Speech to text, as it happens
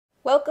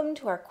Welcome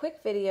to our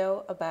quick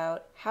video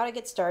about how to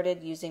get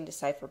started using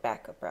Decipher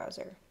Backup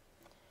Browser.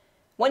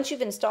 Once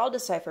you've installed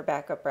Decipher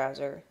Backup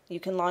Browser, you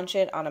can launch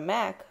it on a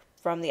Mac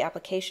from the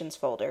Applications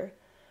folder,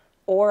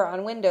 or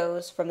on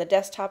Windows from the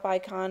desktop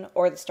icon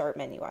or the Start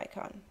menu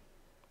icon.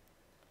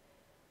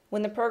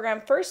 When the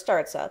program first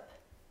starts up,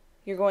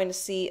 you're going to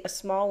see a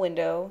small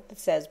window that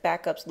says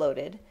Backups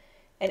Loaded,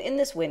 and in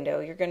this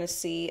window you're going to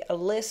see a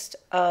list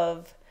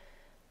of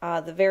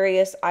the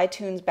various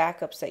iTunes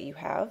backups that you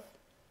have,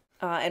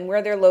 and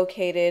where they're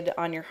located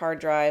on your hard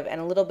drive, and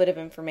a little bit of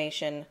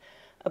information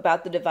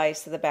about the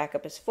device that the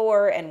backup is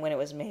for and when it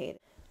was made.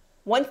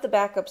 Once the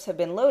backups have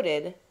been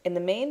loaded, in the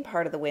main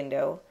part of the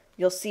window,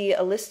 you'll see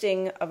a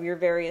listing of your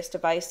various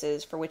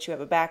devices for which you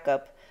have a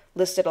backup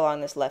listed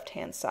along this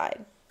left-hand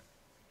side.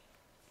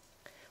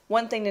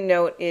 One thing to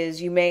note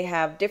is you may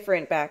have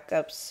different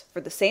backups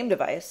for the same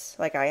device,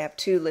 like I have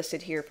two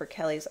listed here for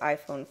Kelly's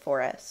iPhone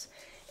 4S.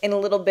 In a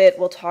little bit,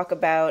 we'll talk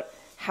about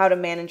how to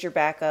manage your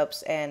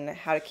backups and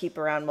how to keep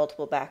around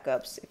multiple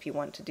backups if you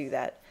want to do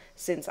that,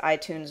 since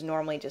iTunes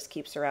normally just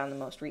keeps around the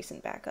most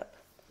recent backup.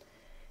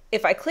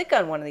 If I click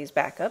on one of these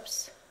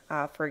backups,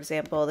 for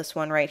example this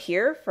one right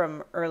here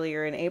from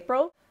earlier in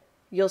April,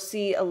 you'll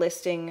see a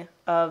listing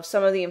of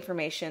some of the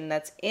information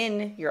that's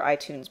in your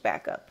iTunes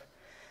backup.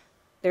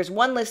 There's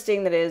one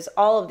listing that is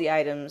all of the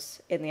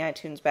items in the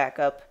iTunes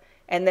backup,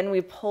 and then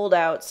we pulled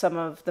out some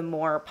of the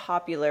more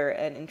popular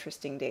and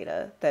interesting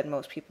data that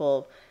most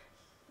people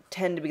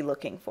tend to be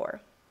looking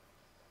for.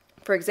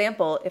 For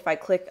example, if I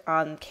click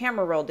on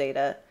camera roll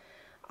data,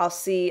 I'll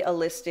see a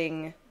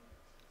listing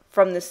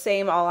from the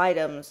same all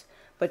items,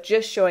 but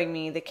just showing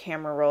me the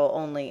camera roll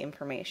only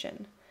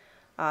information.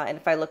 And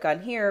if I look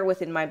on here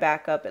within my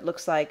backup, it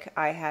looks like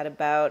I had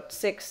about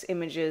 6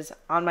 images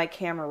on my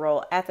camera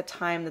roll at the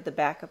time that the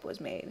backup was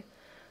made.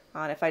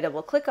 And if I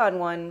double click on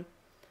one,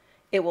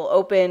 it will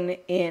open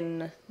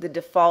in the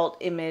default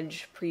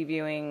image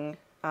previewing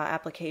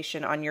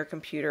application on your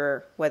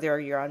computer, whether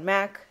you're on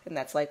Mac, and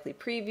that's likely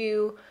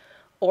Preview,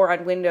 or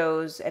on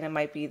Windows, and it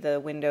might be the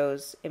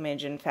Windows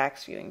image and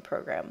fax viewing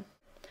program.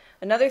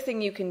 Another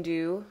thing you can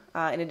do,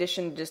 in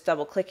addition to just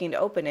double clicking to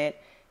open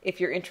it, if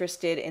you're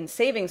interested in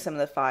saving some of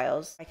the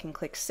files, I can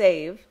click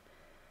Save,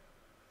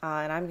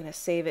 and I'm going to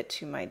save it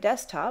to my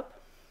desktop.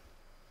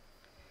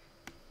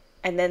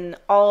 And then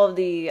all of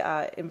the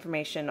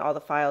information, all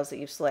the files that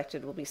you've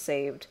selected will be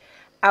saved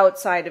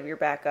outside of your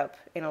backup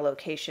in a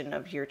location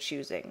of your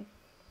choosing.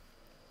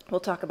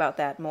 We'll talk about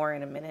that more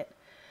in a minute.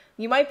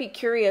 You might be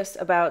curious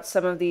about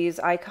some of these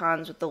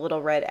icons with the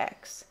little red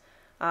X.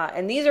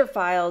 And these are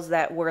files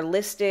that were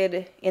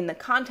listed in the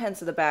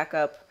contents of the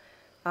backup,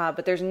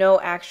 but there's no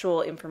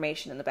actual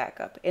information in the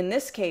backup. In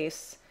this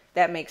case,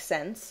 that makes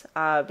sense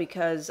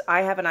because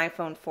I have an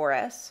iPhone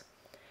 4S,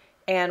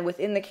 and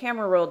within the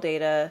camera roll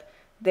data,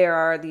 there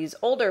are these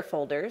older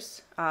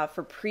folders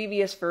for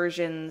previous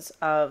versions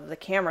of the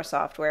camera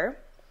software.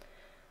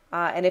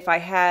 And if I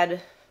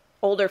had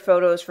older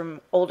photos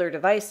from older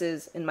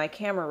devices in my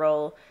camera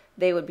roll,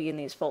 they would be in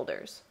these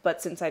folders.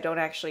 But since I don't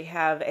actually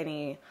have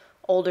any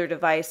older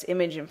device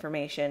image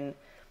information,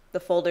 the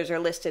folders are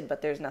listed,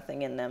 but there's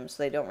nothing in them,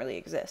 so they don't really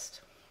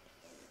exist.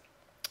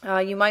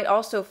 You might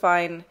also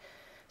find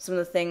some of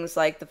the things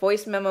like the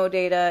voice memo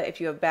data, if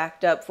you have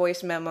backed up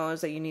voice memos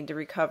that you need to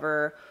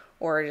recover,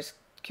 or just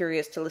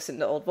curious to listen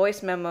to old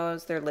voice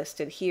memos, they're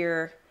listed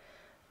here.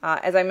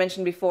 As I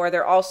mentioned before,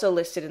 they're also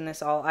listed in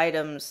this all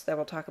items that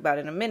we'll talk about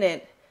in a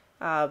minute,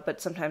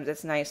 but sometimes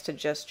it's nice to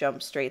just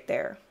jump straight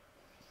there.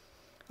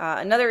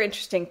 Another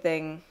interesting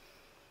thing,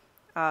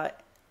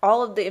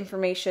 all of the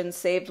information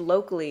saved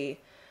locally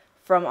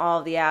from all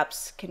of the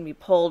apps can be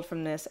pulled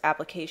from this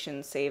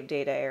application save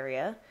data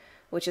area,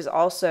 which is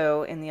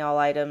also in the all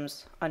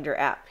items under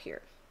app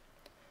here.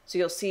 So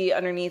you'll see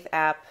underneath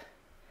app,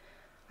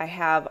 I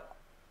have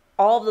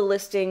all of the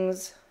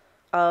listings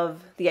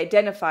of the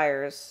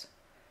identifiers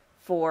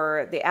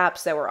for the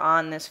apps that were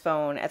on this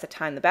phone at the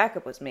time the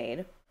backup was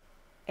made.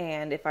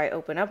 And if I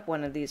open up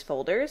one of these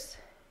folders,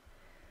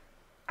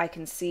 I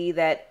can see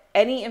that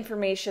any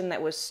information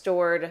that was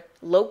stored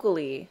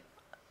locally,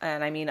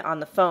 and I mean on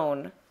the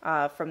phone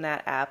from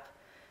that app,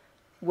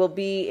 will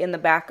be in the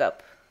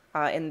backup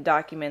in the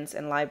documents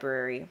and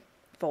library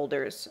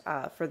folders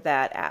for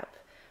that app.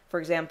 For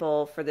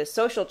example, for this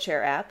social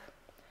chair app,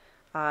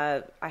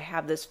 I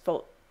have this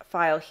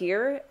file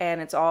here, and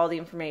it's all the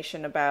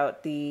information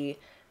about the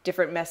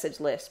different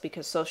message lists,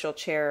 because Social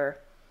Chair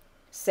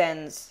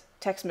sends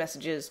text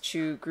messages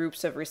to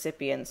groups of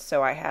recipients,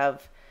 so I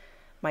have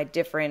my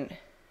different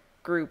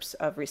groups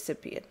of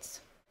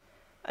recipients.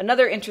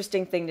 Another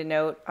interesting thing to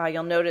note,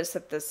 you'll notice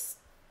that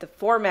the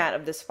format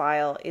of this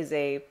file is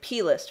a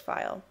plist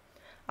file,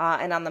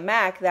 and on the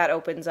Mac that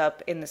opens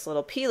up in this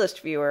little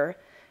plist viewer,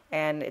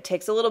 and it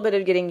takes a little bit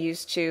of getting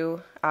used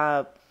to,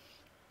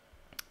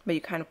 but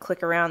you kind of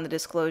click around the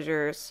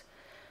disclosures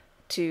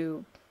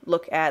to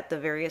look at the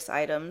various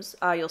items.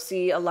 You'll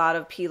see a lot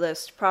of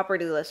plist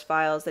property list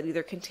files that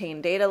either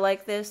contain data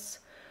like this,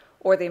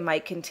 or they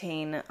might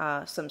contain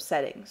some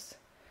settings.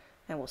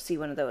 And we'll see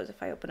one of those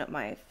if I open up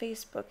my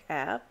Facebook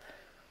app.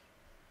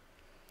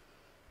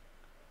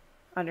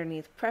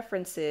 Underneath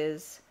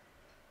preferences,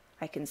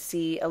 I can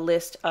see a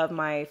list of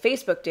my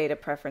Facebook data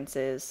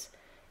preferences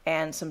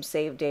and some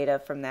saved data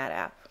from that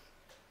app.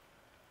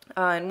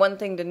 And one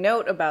thing to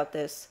note about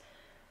this,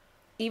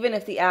 even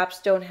if the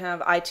apps don't have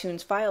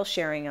iTunes file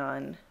sharing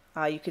on,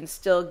 you can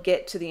still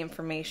get to the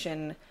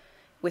information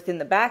within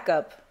the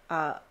backup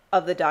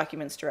of the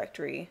documents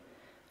directory,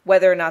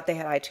 whether or not they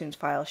had iTunes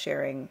file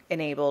sharing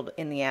enabled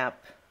in the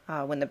app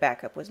when the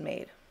backup was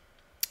made.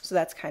 So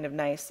that's kind of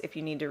nice if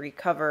you need to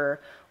recover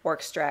or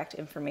extract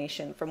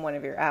information from one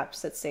of your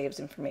apps that saves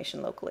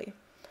information locally.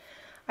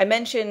 I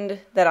mentioned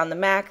that on the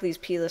Mac, these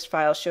plist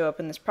files show up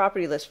in this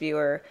property list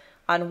viewer.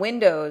 On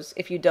Windows,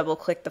 if you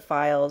double-click the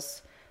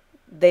files,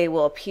 they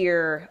will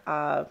appear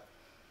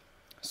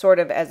sort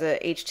of as a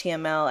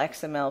HTML,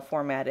 XML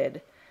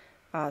formatted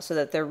so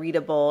that they're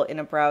readable in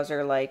a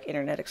browser like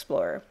Internet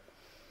Explorer.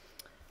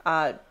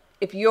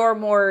 If you're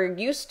more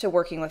used to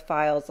working with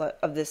files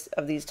of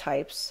these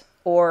types,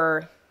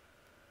 or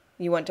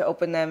you want to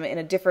open them in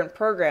a different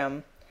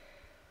program,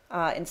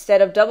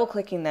 instead of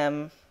double-clicking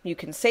them, you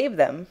can save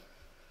them.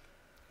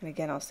 And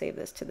again, I'll save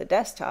this to the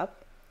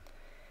desktop.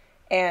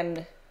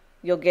 And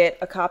you'll get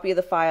a copy of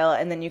the file,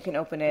 and then you can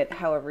open it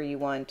however you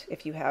want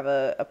if you have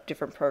a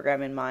different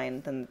program in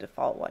mind than the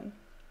default one.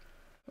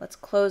 Let's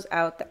close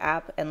out the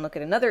app and look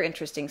at another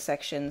interesting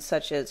section,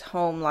 such as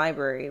Home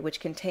Library, which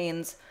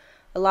contains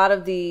a lot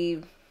of the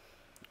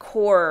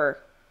core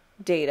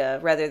data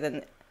rather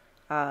than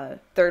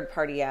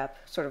third-party app,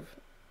 sort of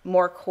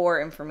more core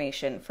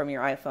information from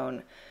your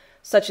iPhone,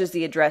 such as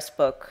the address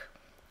book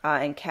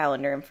and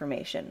calendar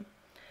information.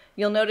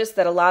 You'll notice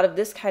that a lot of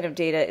this kind of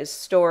data is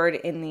stored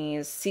in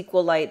these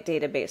SQLite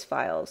database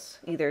files,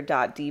 either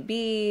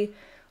 .db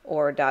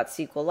or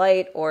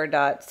 .SQLite or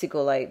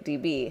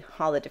 .SQLiteDB,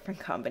 all the different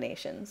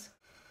combinations.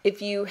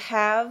 If you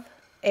have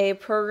a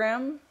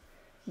program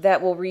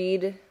that will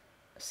read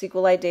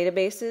SQLite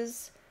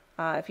databases,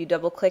 if you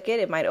double-click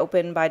it, it might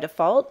open by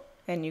default,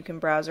 and you can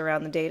browse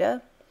around the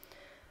data.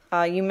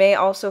 You may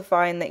also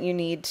find that you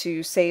need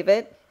to save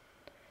it.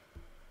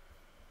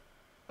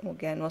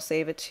 Again, we'll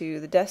save it to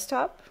the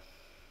desktop.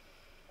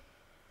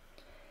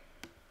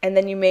 And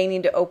then you may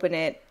need to open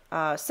it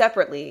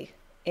separately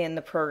in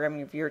the program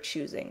of your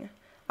choosing.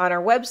 On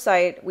our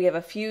website, we have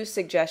a few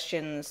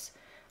suggestions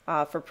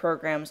for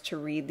programs to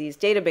read these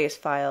database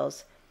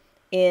files.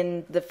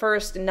 In the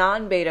first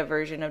non-beta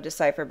version of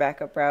Decipher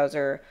Backup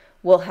Browser,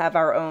 we'll have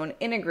our own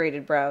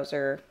integrated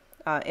browser,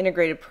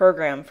 integrated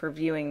program for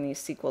viewing these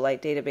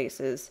SQLite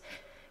databases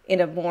in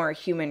a more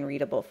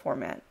human-readable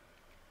format.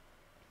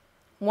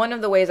 One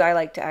of the ways I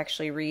like to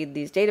actually read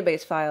these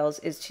database files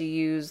is to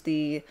use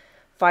the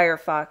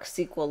Firefox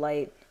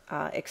SQLite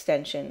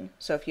extension.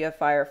 So if you have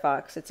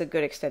Firefox, it's a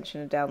good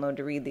extension to download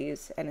to read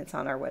these, and it's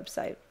on our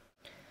website.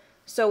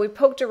 So we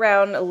poked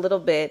around a little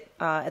bit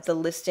at the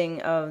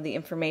listing of the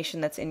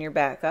information that's in your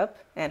backup,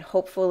 and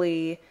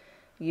hopefully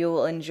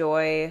you'll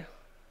enjoy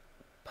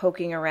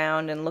poking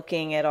around and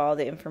looking at all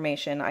the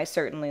information. I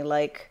certainly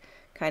like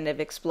kind of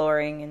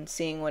exploring and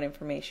seeing what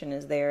information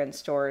is there and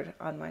stored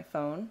on my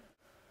phone.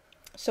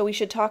 So we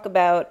should talk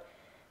about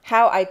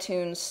how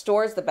iTunes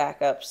stores the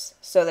backups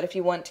so that if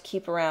you want to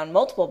keep around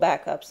multiple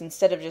backups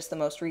instead of just the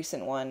most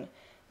recent one,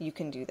 you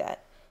can do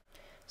that.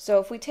 So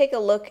if we take a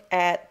look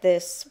at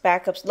this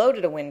Backups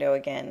Loaded window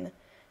again,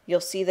 you'll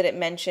see that it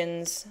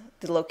mentions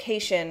the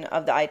location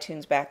of the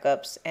iTunes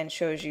backups and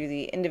shows you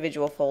the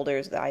individual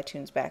folders of the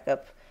iTunes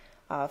backup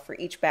for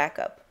each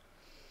backup.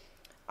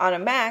 On a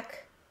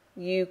Mac,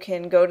 you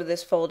can go to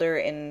this folder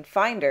in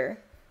Finder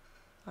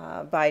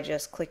by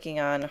just clicking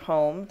on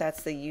Home,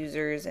 that's the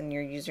users and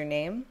your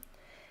username,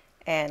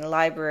 and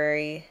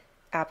Library,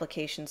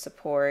 Application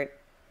Support,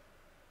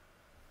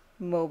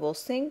 Mobile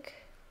Sync,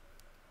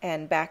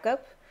 and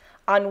Backup.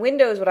 On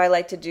Windows, what I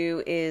like to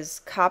do is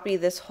copy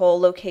this whole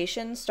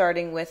location,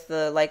 starting with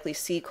the likely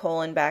C://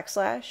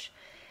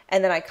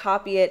 and then I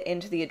copy it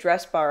into the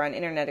address bar on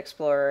Internet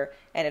Explorer,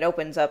 and it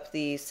opens up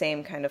the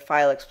same kind of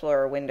File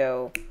Explorer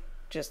window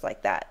just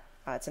like that.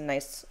 It's a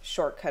nice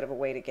shortcut of a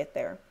way to get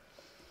there.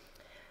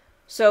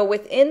 So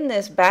within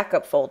this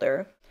backup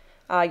folder,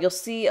 you'll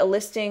see a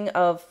listing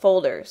of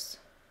folders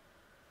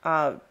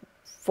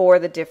for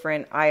the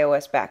different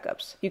iOS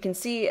backups. You can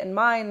see in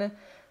mine,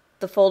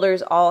 the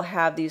folders all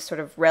have these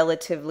sort of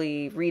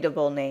relatively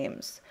readable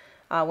names.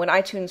 When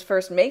iTunes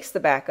first makes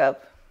the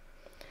backup,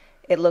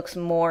 it looks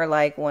more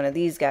like one of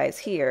these guys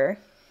here.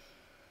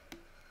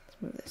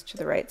 Let's move this to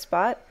the right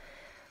spot.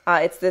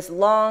 It's this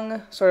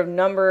long sort of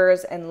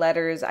numbers and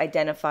letters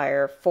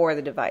identifier for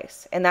the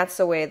device. And that's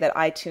the way that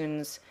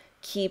iTunes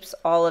keeps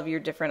all of your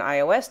different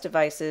iOS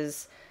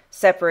devices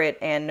separate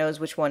and knows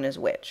which one is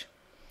which.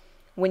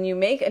 When you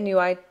make a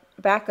new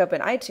backup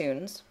in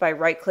iTunes by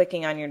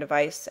right-clicking on your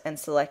device and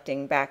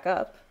selecting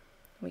Backup,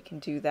 we can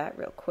do that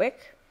real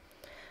quick.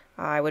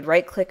 I would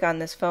right-click on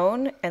this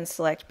phone and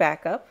select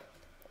Backup.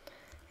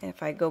 And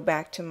if I go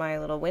back to my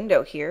little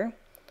window here,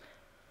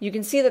 you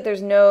can see that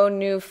there's no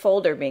new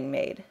folder being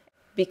made.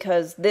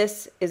 because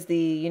this is the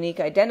unique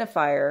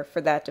identifier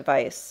for that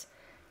device.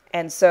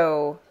 And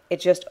so it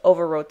just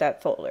overwrote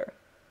that folder.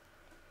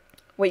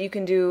 What you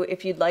can do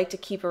if you'd like to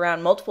keep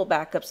around multiple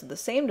backups of the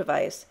same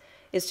device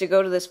is to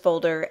go to this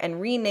folder and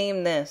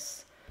rename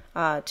this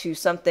to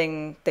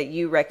something that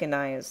you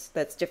recognize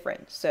that's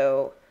different.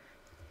 So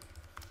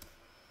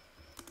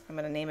I'm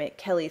going to name it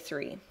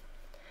Kelly3.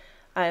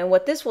 And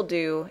what this will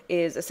do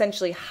is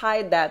essentially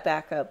hide that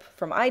backup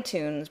from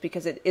iTunes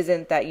because it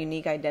isn't that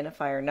unique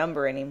identifier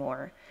number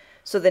anymore.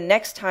 So the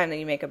next time that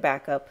you make a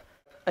backup,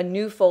 a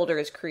new folder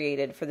is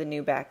created for the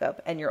new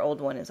backup and your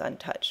old one is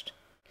untouched.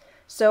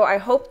 So I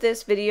hope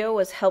this video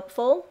was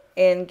helpful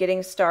in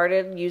getting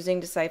started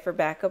using Decipher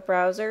Backup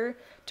Browser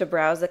to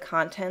browse the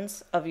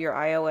contents of your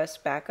iOS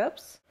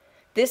backups.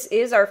 This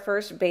is our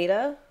first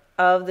beta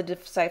of the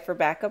Decipher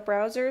Backup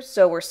Browser,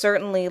 so we're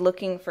certainly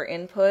looking for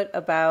input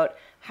about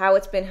how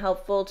it's been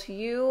helpful to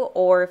you,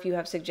 or if you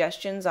have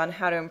suggestions on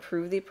how to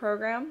improve the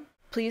program.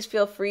 Please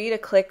feel free to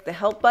click the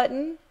help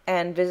button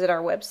and visit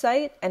our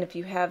website, and if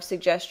you have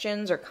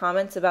suggestions or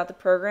comments about the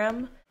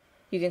program,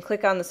 you can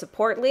click on the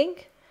support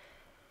link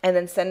and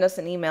then send us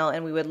an email,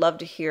 and we would love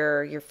to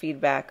hear your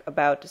feedback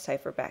about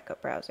Decipher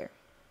Backup Browser.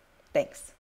 Thanks.